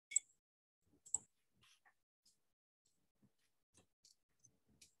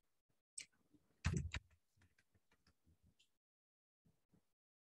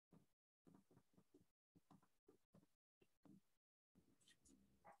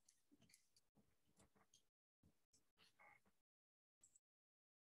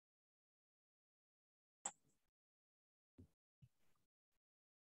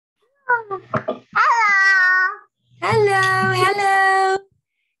Hello. Hello, hello,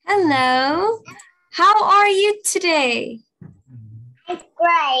 hello. How are you today? It's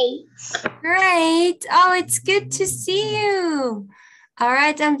great. Great. Oh, it's good to see you. All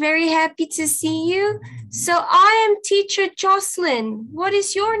right, I'm very happy to see you. So I am teacher Jocelyn. What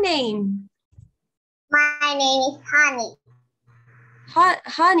is your name? My name is Hanine.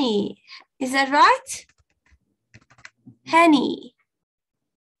 Honey, is that right? Henny.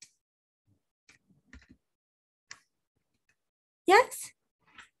 Yes?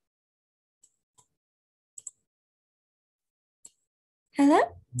 Hello?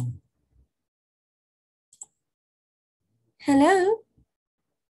 Hello?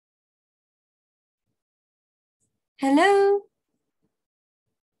 Hello?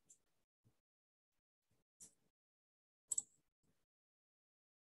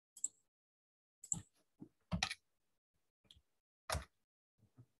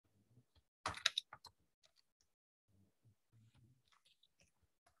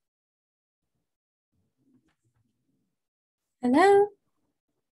 Hello?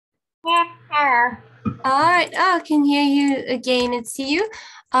 Yeah, hello. All right. Oh, I can hear you again and see you.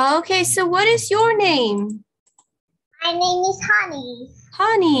 Okay, so what is your name? My name is Honey.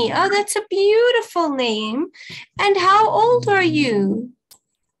 Honey. Oh, that's a beautiful name. And how old are you?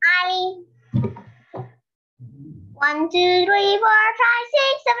 I 1, 2, 3, 4, 5,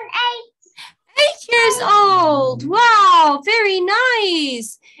 6, 7, 8. 8 years old. Wow, very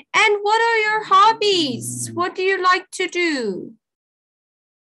nice. And what are your hobbies? What do you like to do?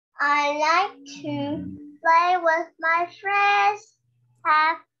 I like to play with my friends,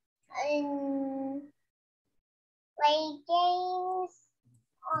 have play games,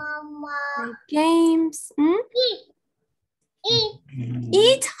 Play games. eat.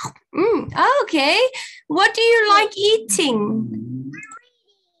 Eat? Okay. What do you like eating?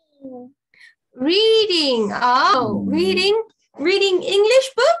 Reading. Oh, reading? Reading English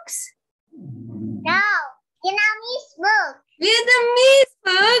books? No, Vietnamese book. Vietnamese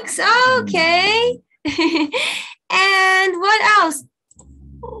books. Okay. And what else?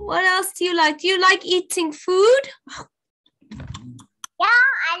 What else do you like? Do you like eating food? Yeah,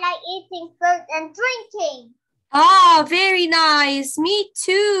 I like eating food and drinking. Oh, very nice. Me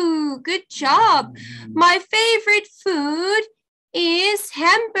too. Good job. My favorite food is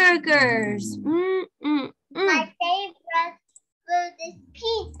hamburgers. My favorite food is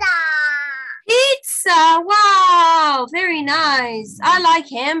pizza. Pizza. Wow, very nice. I like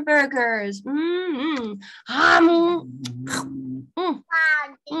hamburgers. Wow,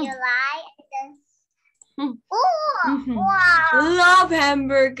 do you like it? Wow. Love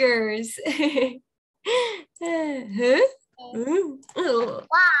hamburgers.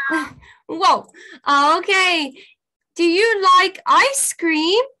 Wow. Whoa. Okay. Do you like ice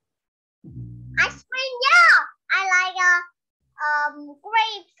cream? Ice cream, yeah. I like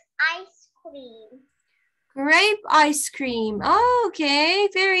grape ice cream. Grape ice cream. Oh, okay,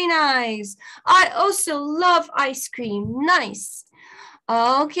 very nice. I also love ice cream. Nice.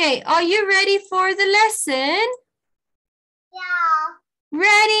 Okay, are you ready for the lesson? Yeah.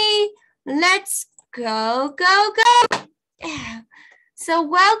 Ready? Let's go, go, go. Yeah. So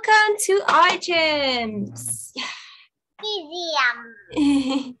welcome to iGEMS.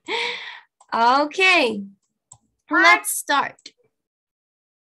 Easy. Okay, let's start.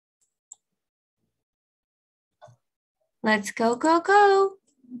 Let's go, go, go.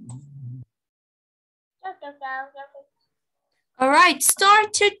 All right,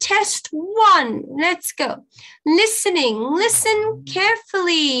 start to test 1. Let's go. Listening, listen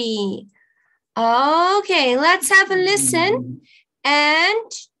carefully. Okay, let's have a listen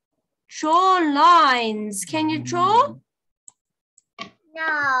and draw lines. Can you draw?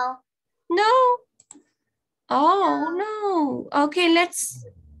 No. No? Oh, no. Okay,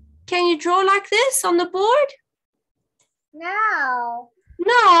 can you draw like this on the board? No.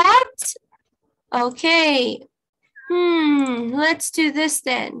 Not? Okay. Let's do this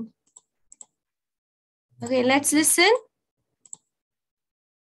then. Okay, let's listen.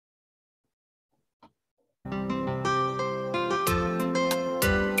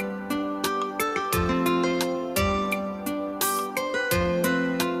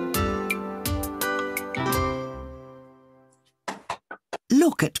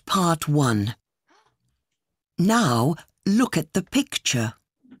 Look at part 1. Now look at the picture.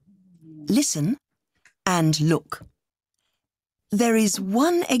 Listen and look. There is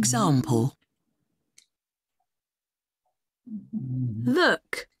one example.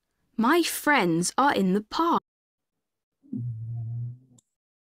 Look, my friends are in the park.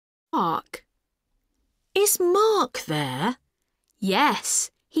 Is Mark there?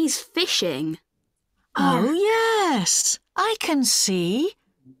 Yes, He's fishing. Oh, yes, I can see.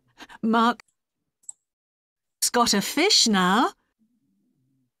 Mark's got a fish now.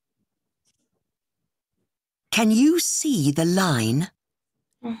 Can you see the line?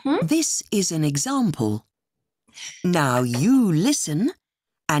 Mm-hmm. This is an example. Now you listen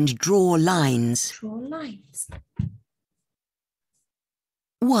and draw lines. Draw lines.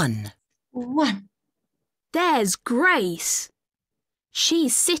 1. 1. There's Grace.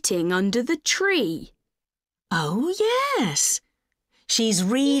 She's sitting under the tree. Oh, yes, she's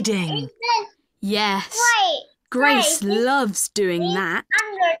reading. Yes, Wait, Grace Grace, loves doing that.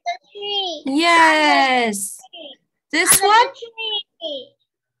 under the tree. Yes. This Under one? the tree.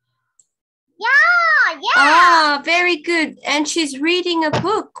 Yeah. Ah, very good. And she's reading a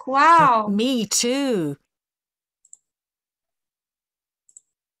book. Wow. Me too.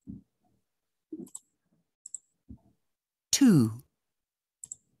 2.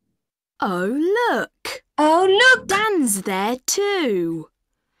 Oh, look. Oh, look. Dan's there too.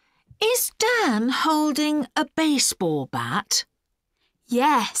 Is Dan holding a baseball bat?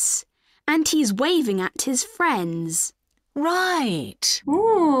 Yes, and he's waving at his friends. Right.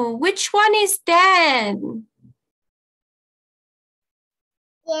 Ooh, which one is Dan?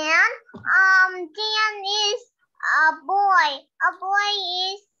 Dan is a boy. A boy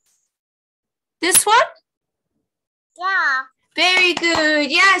is, This one? yeah. Very good.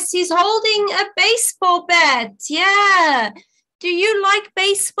 Yes, he's holding a baseball bat. Yeah. Do you like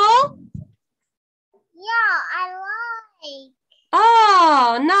baseball? Yeah, I like.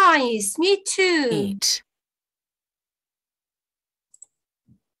 Oh, nice. Me too. 8.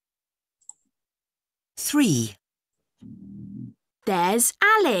 3. There's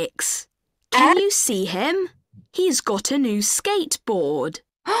Alex. Can you see him? He's got a new skateboard.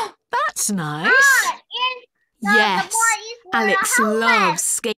 That's nice. Yes, Alex loves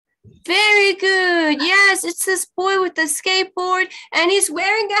skate. Very good. Yes, it's this boy with the skateboard and he's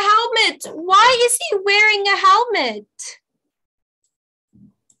wearing a helmet. Why is he wearing a helmet?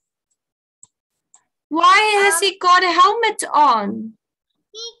 Why has he got a helmet on?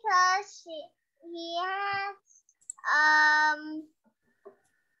 Because he has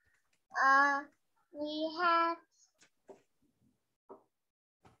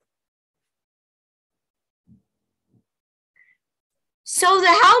So the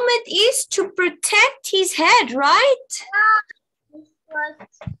helmet is to protect his head, right?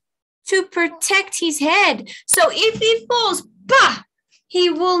 To protect his head. So if he falls, bah, he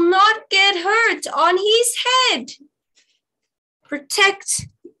will not get hurt on his head. Protect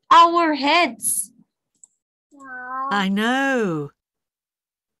our heads. I know.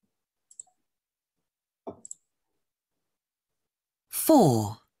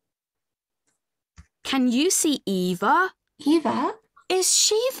 4. Can you see Eva? Eva? Is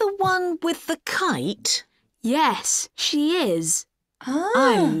she the one with the kite? Yes, she is.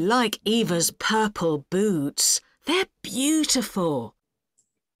 I like Eva's purple boots. They're beautiful.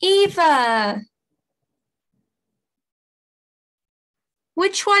 Eva.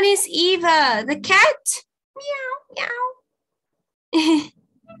 Which one is Eva? The cat? Meow, meow.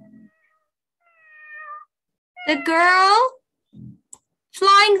 The girl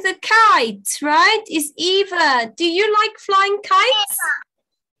flying the kite, right? Is Eva. Do you like flying kites?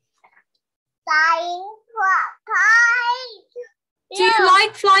 Do you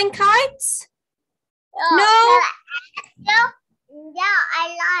like flying kites? No. Yeah, I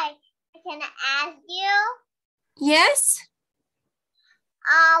like. Can I ask you? Yes.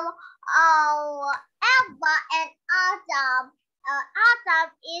 Eva and Adam. Adam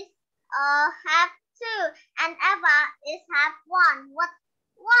is have 2, and Eva is have 1. What?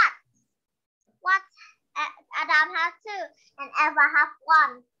 Adam has 2, and Eva have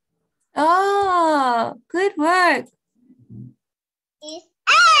 1. Oh, good work. Is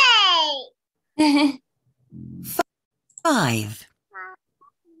 8. 5.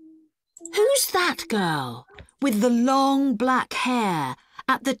 Who's that girl with the long black hair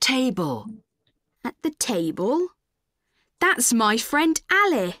at the table? At the table? That's my friend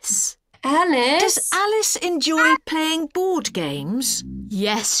Alice. Alice? Does Alice enjoy playing board games?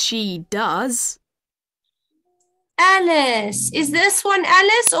 Yes, she does. Alice. Is this one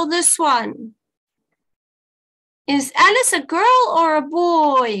Alice or this one? Is Alice a girl or a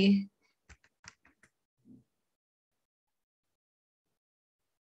boy?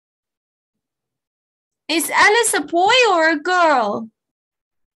 Is Alice a boy or a girl?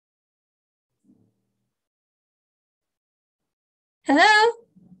 Hello?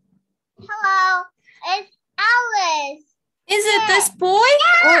 Hello, it's Alice. Is it this boy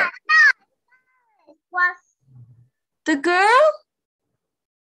or Was the girl?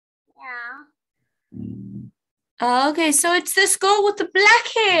 Yeah. Okay, so it's this girl with the black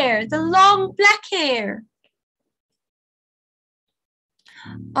hair, the long black hair.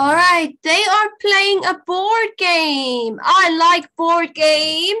 All right, they are playing a board game. I like board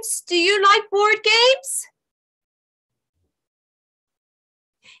games. Do you like board games?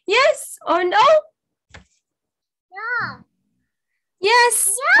 Yes or no? Yeah. Yes.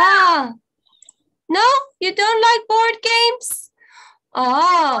 Yeah. No, you don't like board games?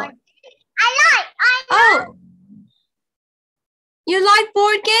 Oh. I know. Oh. You like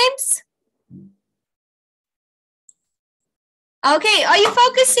board games? Okay, are you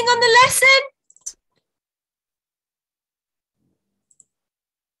focusing on the lesson?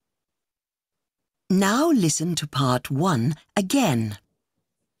 Now listen to part 1 again.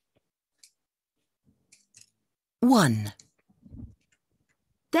 1.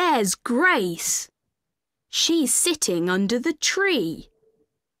 There's Grace. She's sitting under the tree.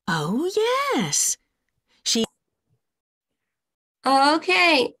 Oh, yes.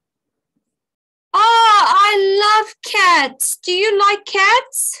 Okay. Oh, I love cats. Do you like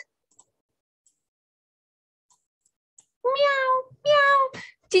cats? Meow, meow.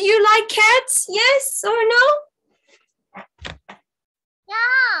 Do you like cats? Yes or no?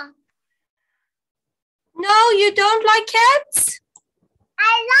 Yeah. No, you don't like cats?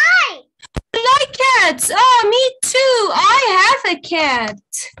 I like. You like cats? Oh, me too. I have a cat.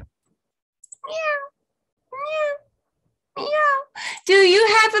 Meow, meow, meow. Do you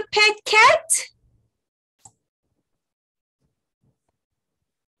have a pet cat?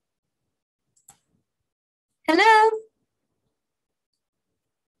 Hello?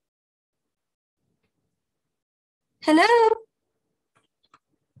 Hello?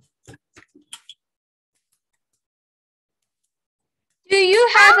 Do you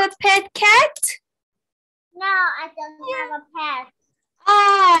have a pet cat? No, I don't have a pet.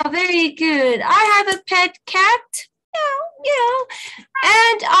 Oh, very good. I have a pet cat. Meow, meow.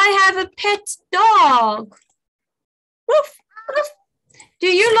 And I have a pet dog. Woof, woof. Do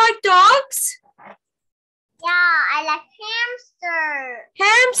you like dogs? Yeah, I like hamster.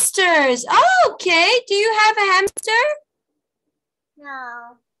 Hamsters. Oh, okay. Do you have a hamster?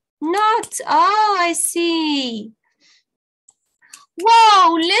 No. Not. Oh, I see.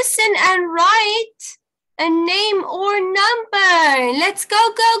 Whoa, listen and write a name or number. Let's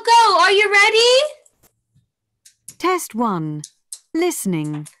go, go, go. Are you ready? Test 1.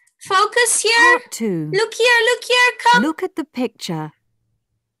 Listening. Focus here. Part 2. Look here, come. Look at the picture.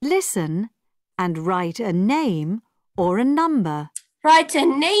 Listen and write a name or a number. Write a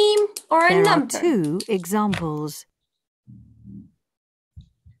name or a There number. are 2 examples.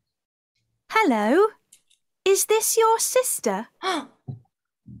 Hello. Is this your sister?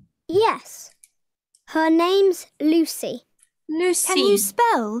 Yes. Her name's Lucy. Lucy. Can you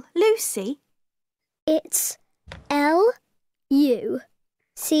spell Lucy? It's Lucy.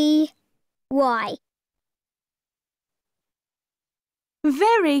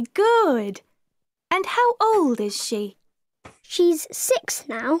 Very good. And how old is she? She's 6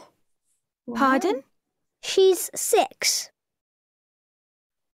 now. Pardon? She's 6.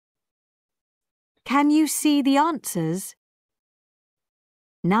 Can you see the answers?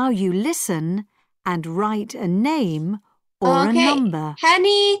 Now you listen and write a name or a number.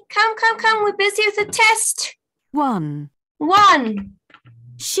 Hanine, come. We're busy with the test. 1. 1.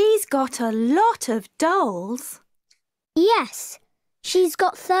 She's got a lot of dolls. Yes. She's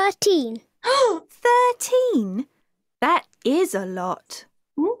got 13. 13? That is a lot.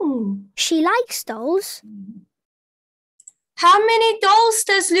 Ooh. She likes dolls. How many dolls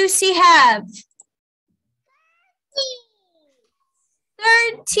does Lucy have?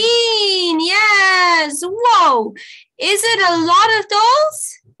 13. Yes. Whoa. Is it a lot of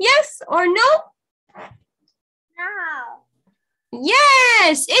dolls? Yes or no? No.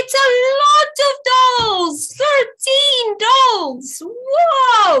 Yes, it's a lot of dolls. 13 dolls.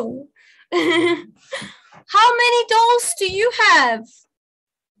 Whoa. How many dolls do you have?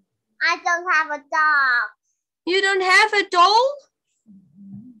 I don't have a dog. You don't have a doll?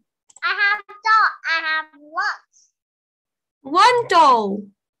 I have a dog. I have lots. 1 doll.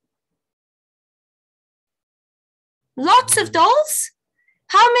 Lots of dolls?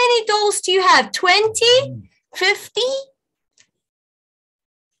 How many dolls do you have? 20? 50?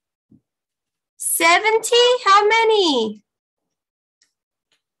 70? How many?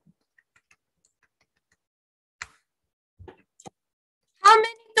 How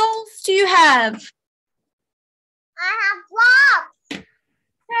many dolls do you have? I have lots.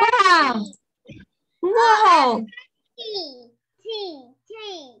 Wow. Whoa. 13.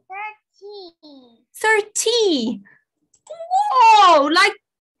 30. Whoa, like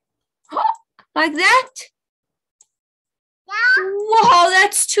Like that? Yeah. Whoa,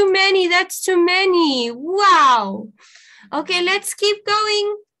 that's too many. That's too many. Wow. Okay, let's keep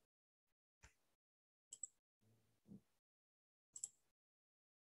going.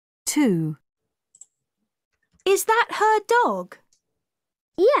 Two. Is that her dog?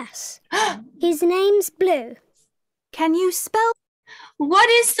 Yes. His name's Blue. Can you spell What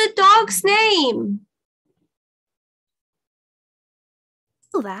is the dog's name?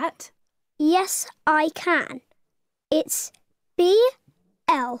 that? Yes, I can. It's B-L-U-E.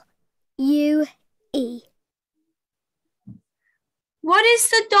 What is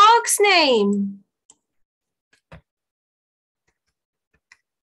the dog's name?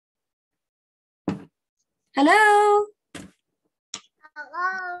 Hello? Hello.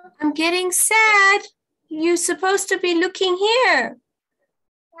 I'm getting sad. You're supposed to be looking here.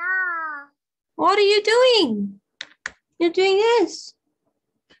 Yeah. What are you doing? You're doing this.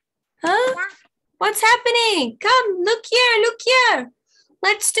 Huh? Yeah. What's happening? Come, look here, look here.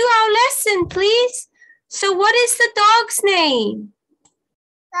 Let's do our lesson, please. So what is the dog's name?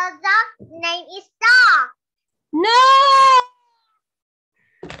 The dog's name is Dog. No!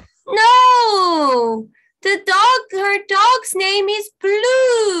 No! Her dog's name is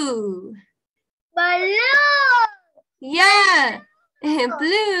Blue. Balloon. Yeah,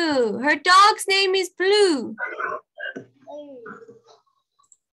 Blue. Her dog's name is Blue.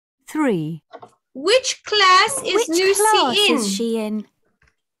 Three. Which class is Which Lucy class in? is she in?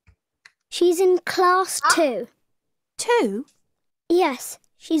 She's in class 2. 2? Yes,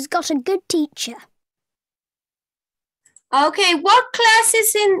 she's got a good teacher. Okay, what class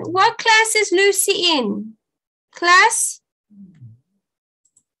is Lucy in? Class?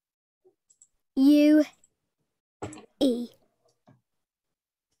 U-E.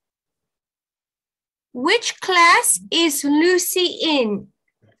 Which class is Lucy in?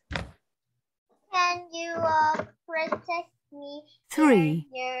 Can you protect me? 3.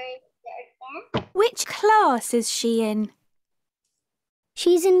 Your Which class is she in?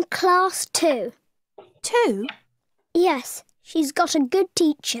 She's in class 2. 2? Yes, she's got a good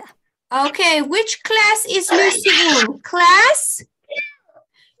teacher. Okay, which class is Lucy in? Class?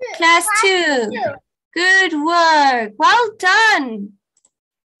 Class 2. Good work. Well done.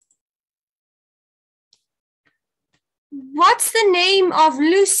 What's the name of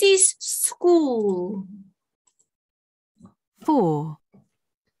Lucy's school? 4.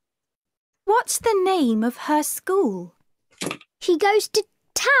 What's the name of her school? She goes to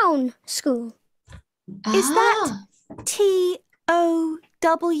town school. Is that T-O-W-N?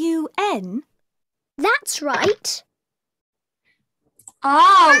 That's right.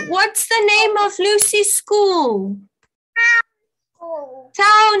 What's the name of Lucy's school? school.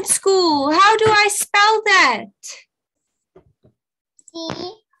 Town school. How do I spell that?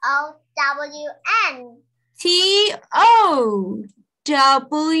 T-O-W-N. T-O-W-N.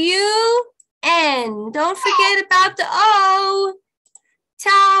 Don't forget about the O.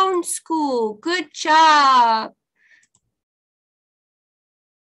 Town school. Good job.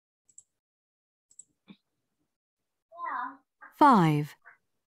 Yeah. 5.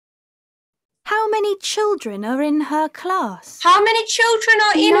 How many children are in her class? How many children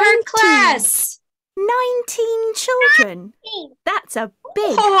are in her 19. class? 19 children. That's a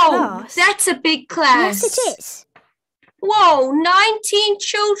big Oh, class. that's a big class. Yes, it is. Whoa, 19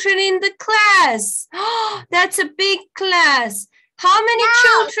 children in the class. That's a big class. How many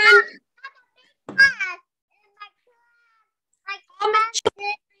children? How many children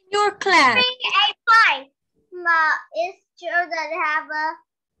in your class? 385. Is children have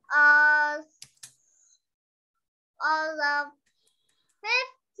all of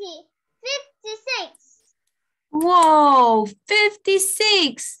 56. Whoa,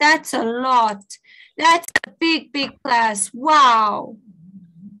 56. That's a lot. That's a big, big class. Wow.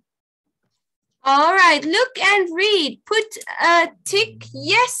 All right, look and read. Put a tick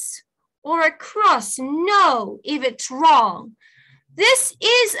yes or a cross no if it's wrong. This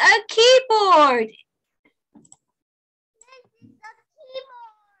is a keyboard.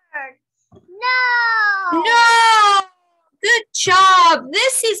 No. No. Good job.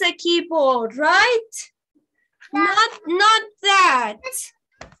 This is a keyboard, right? Not that.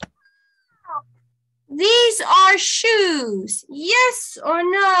 These are shoes. Yes or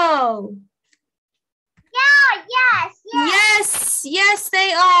no? Yeah, yes, yes. Yes, yes,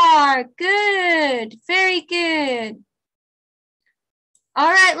 they are. Good. Very good. All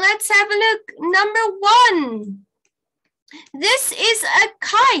right, let's have a look. Number 1. This is a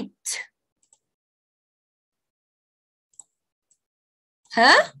kite.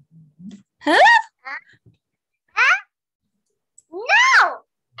 Huh? Huh? No.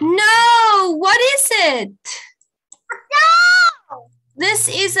 No, what is it? No. This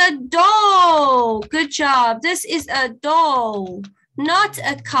is a doll. Good job. This is a doll, not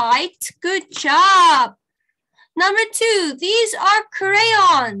a kite. Good job. Number 2, these are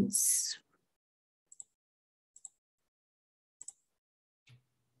crayons.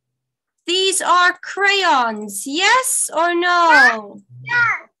 These are crayons. Yes or no? Yes.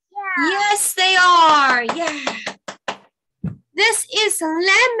 Yeah. Yes, they are. Yeah. This is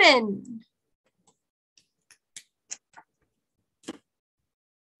lemon.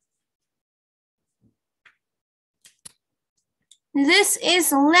 This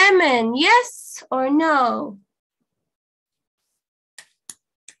is lemon. Yes or no?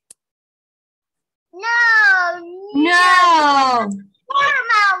 No. No.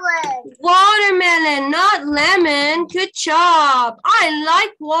 Watermelon. Watermelon, not lemon. Good job. I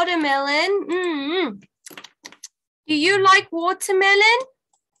like watermelon. Do you like watermelon?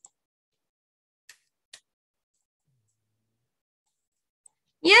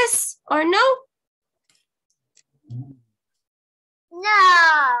 Yes or no?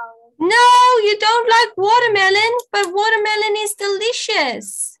 No. No, you don't like watermelon, but watermelon is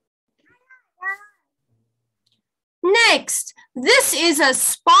delicious. Next, this is a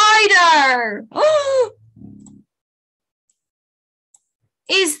spider.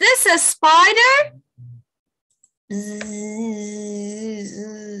 Is this a spider?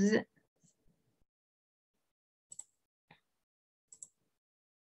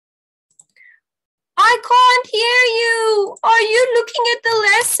 I can't hear you. Are you looking at the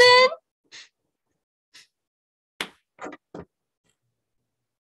lesson?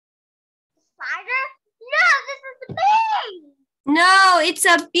 Spider? No, this is the bee. No, it's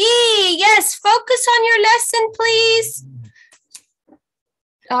a bee. Yes, focus on your lesson, please.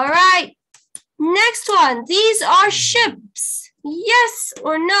 All right. Next one. These are ships. Yes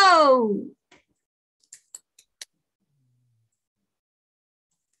or no?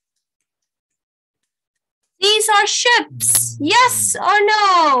 These are ships. Yes or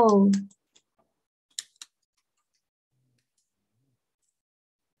no?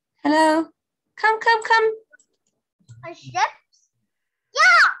 Hello? Come. A ship?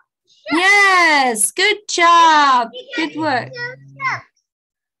 Yeah. Ship. Yes, good job. Good work. Ship.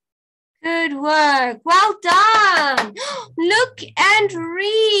 Good work. Well done. Look and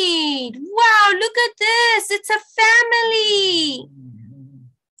read. Wow, look at this. It's a family.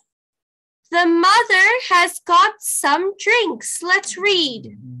 The mother has got some drinks. Let's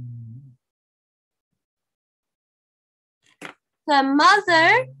read. The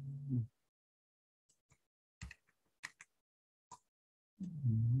mother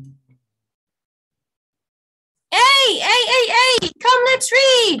Hey, come, let's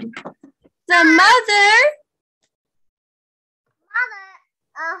read. The mother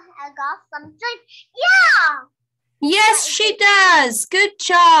I got some drink. Yeah. Yes, she does. Good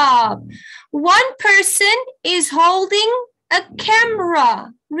job. One person is holding a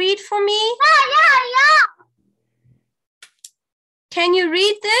camera. Read for me. Yeah. Can you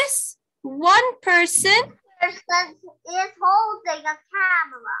read this? One person. Person is holding a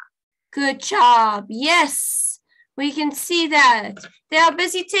camera. Good job. Yes, we can see that. They are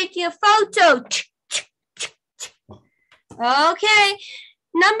busy taking a photo. Okay.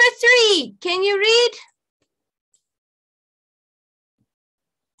 Number 3. Can you read?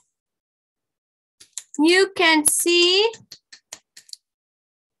 You can see.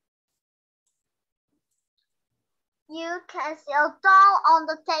 You can see a doll on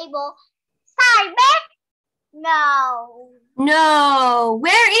the table. Sorry, back? No. No.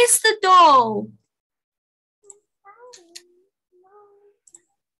 Where is the doll?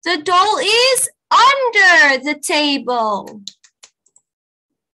 The doll is under the table.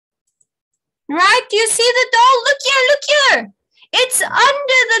 Right? Do you see the doll? Look here. It's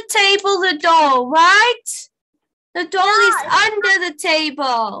under the table, the doll, right? The doll is under the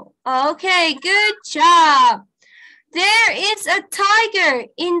table. Okay, good job. There is a tiger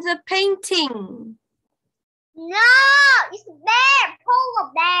in the painting. No, it's a bear,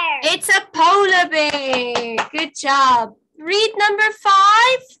 polar bear. It's a polar bear. Good job. Read number 5.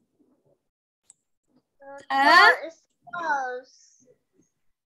 The door is closed.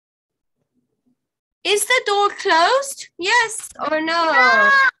 Is the door closed? Yes or no?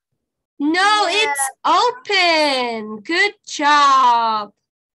 No, Yeah. it's open. Good job.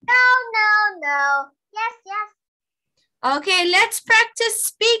 No. Yes. Okay, let's practice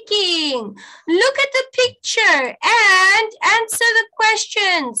speaking. Look at the picture and answer the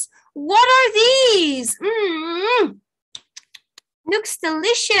questions. What are these? Looks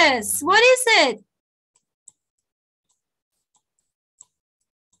delicious. What is it?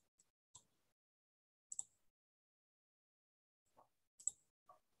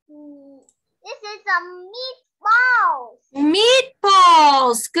 This is a meatballs.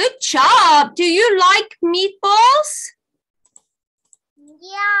 Meatballs. Good job. Do you like meatballs?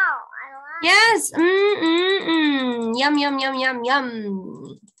 Yeah, I like. Yes. Yum, yum, yum, yum,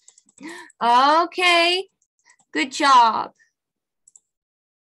 yum. Okay. Good job.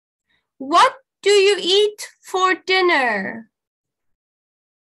 What do you eat for dinner?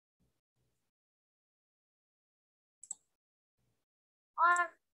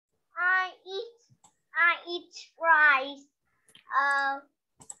 I eat rice.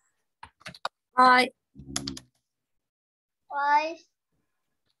 Rice.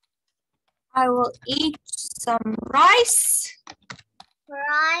 I will eat some rice.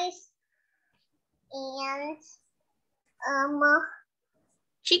 Rice and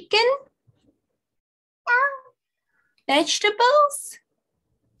Chicken. Vegetables.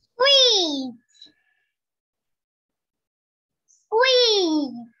 sweet.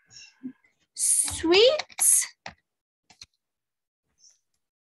 Sweet. Sweets.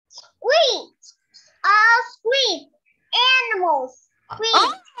 Sweet. Sweet. Animals.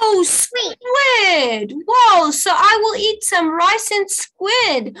 Sweet. Oh, squid. Whoa, so I will eat some rice and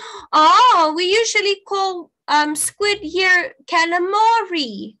squid. Oh, we usually call squid here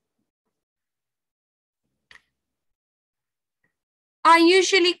calamari. I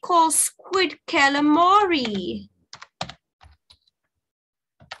usually call squid calamari.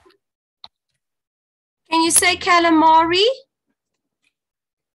 Can you say calamari?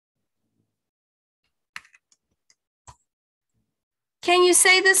 Can you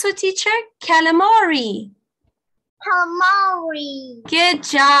say this with teacher? Calamari. Calamari. Good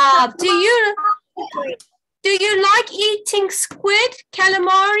job. Do you like eating squid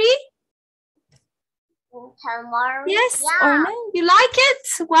calamari? Calamari. Yes Yeah. or no? You like it?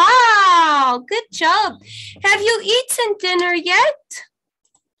 Wow, good job. Have you eaten dinner yet?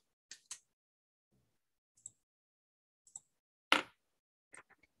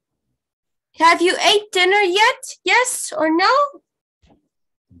 Have you ate dinner yet? Yes or no?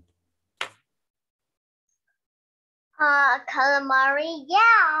 Calamari.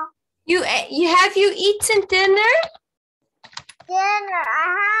 Yeah. Have you eaten dinner? Dinner.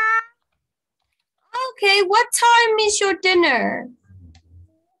 Okay, what time is your dinner?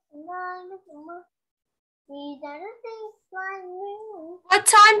 What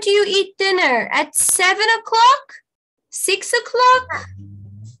time do you eat dinner? At 7 o'clock? 6 o'clock?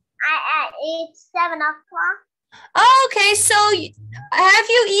 I eat 7 o'clock. Okay, so have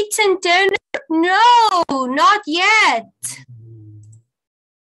you eaten dinner? No, not yet.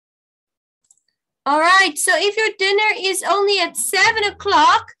 All right, so if your dinner is only at 7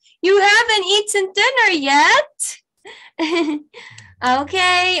 o'clock, you haven't eaten dinner yet.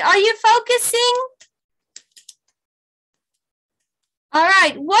 Okay, are you focusing? All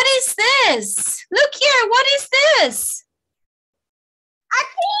right, what is this? Look here, what is this? A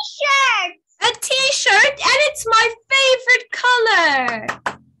t-shirt. A t-shirt, and it's my favorite color.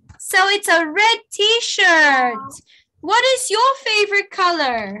 So it's a red t-shirt. What is your favorite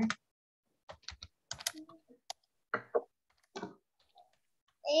color?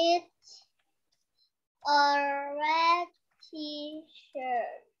 It's a red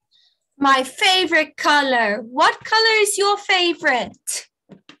t-shirt. My favorite color. What color is your favorite?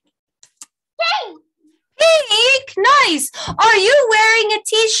 Pink. Pink, nice. Are you wearing a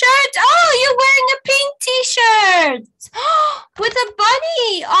t-shirt? Oh, you're wearing a pink t-shirt with a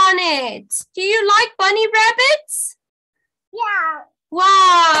bunny on it. Do you like bunny rabbits? Yeah.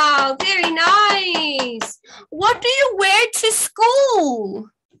 Wow, very nice. What do you wear to school?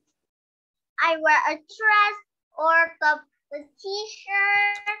 I wear a dress or the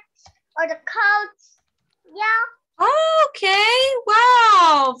t-shirt or the coat. Yeah. Okay,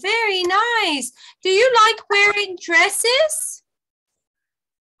 wow, very nice. Do you like wearing dresses?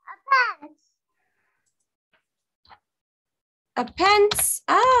 Pants. A pants.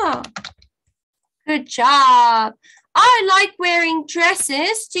 Oh, good job. I like wearing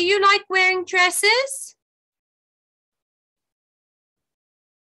dresses. Do you like wearing dresses?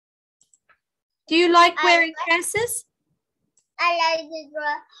 Do you like wearing dresses? I like the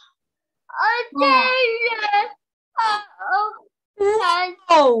dress.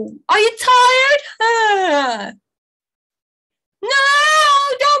 Oh, are you tired? No,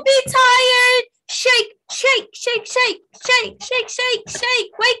 don't be tired. Shake, shake, shake, shake, shake, shake, shake,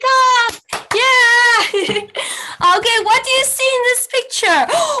 shake. Wake up. Yeah. Okay, what do you see in this picture?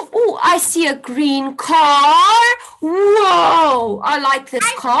 Oh, I see a green car. Whoa, I like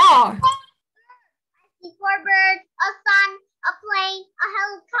this car. I see 4 birds, a sun, a plane, a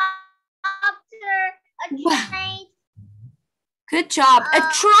helicopter, a train. Good job. A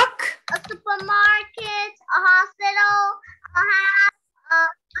truck. A supermarket, a hospital, a house, a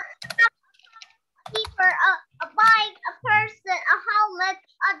keeper, a bike, a person, a helmet,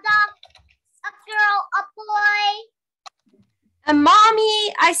 a dog, a girl, a boy. A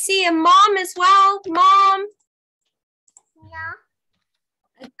mommy. I see a mom as well. Mom. Yeah.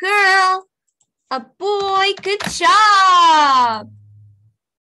 A girl. A boy. Good job.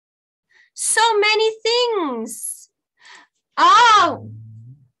 So many things. Oh.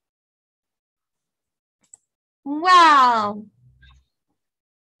 Wow.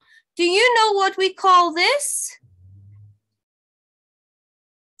 Do you know what we call this?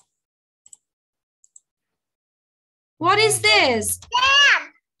 What is this?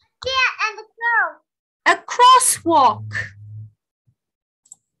 Dan and the girl. A crosswalk.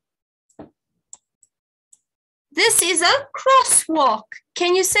 This is a crosswalk.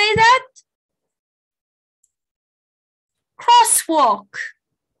 Can you say that? Crosswalk.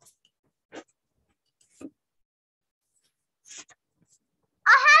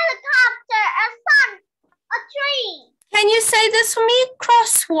 A helicopter, a sun, a tree. Can you say this for me?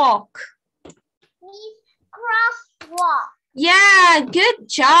 Crosswalk. Means crosswalk. Yeah, good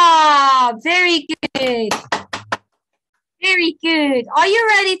job. Very good. Very good. Are you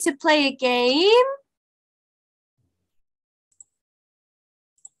ready to play a game?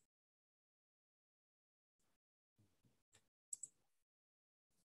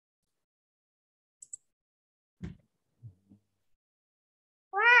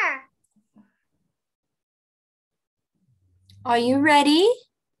 Where? Are you ready?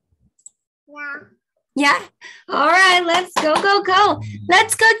 Yeah. Yeah. All right, let's go, go, go.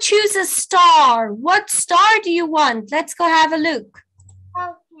 Let's go choose a star. What star do you want? Let's go have a look.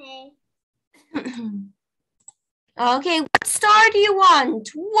 Okay. Okay, what star do you want?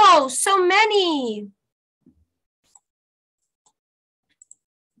 Whoa, so many.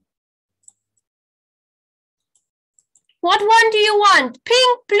 What one do you want?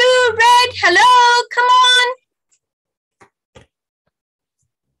 Pink, blue, red? Hello, come on.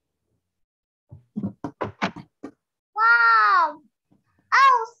 Wow.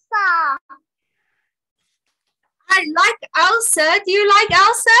 Elsa. I like Elsa. Do you like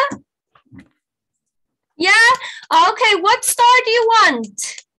Elsa? Yeah? Okay, what star do you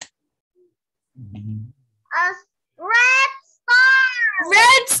want? A red star.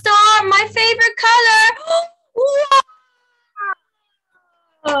 Red star, my favorite color. Whoa.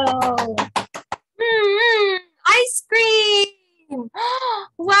 Ice cream.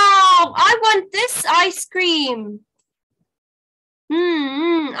 Wow, I want this ice cream.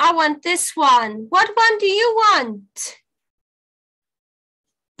 I want this one. What one do you want?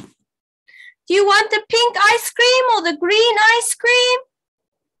 Do you want the pink ice cream or the green ice cream?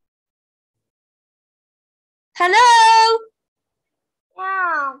 Hello?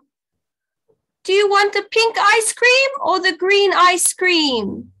 Yeah. Do you want the pink ice cream or the green ice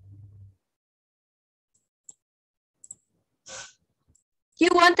cream? Do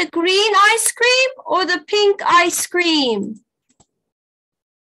you want the green ice cream or the pink ice cream?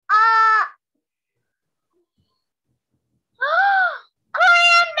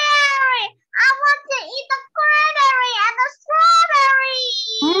 Cranberry. I want to eat the cranberry and the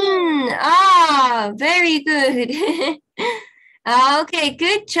strawberry. Very good. Okay,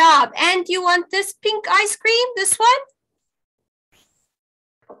 good job. And you want this pink ice cream, this one?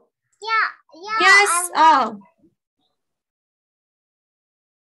 Yeah. Yes. Oh.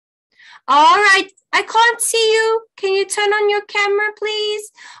 All right. I can't see you. Can you turn on your camera,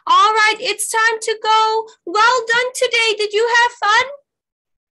 please? All right. It's time to go. Well done today. Did you have fun?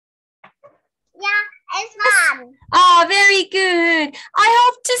 Yeah, it's fun. Oh, very good. I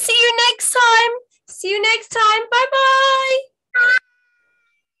hope to see you next time. See you next time. Bye-bye.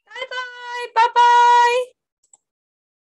 Bye-bye. Bye-bye.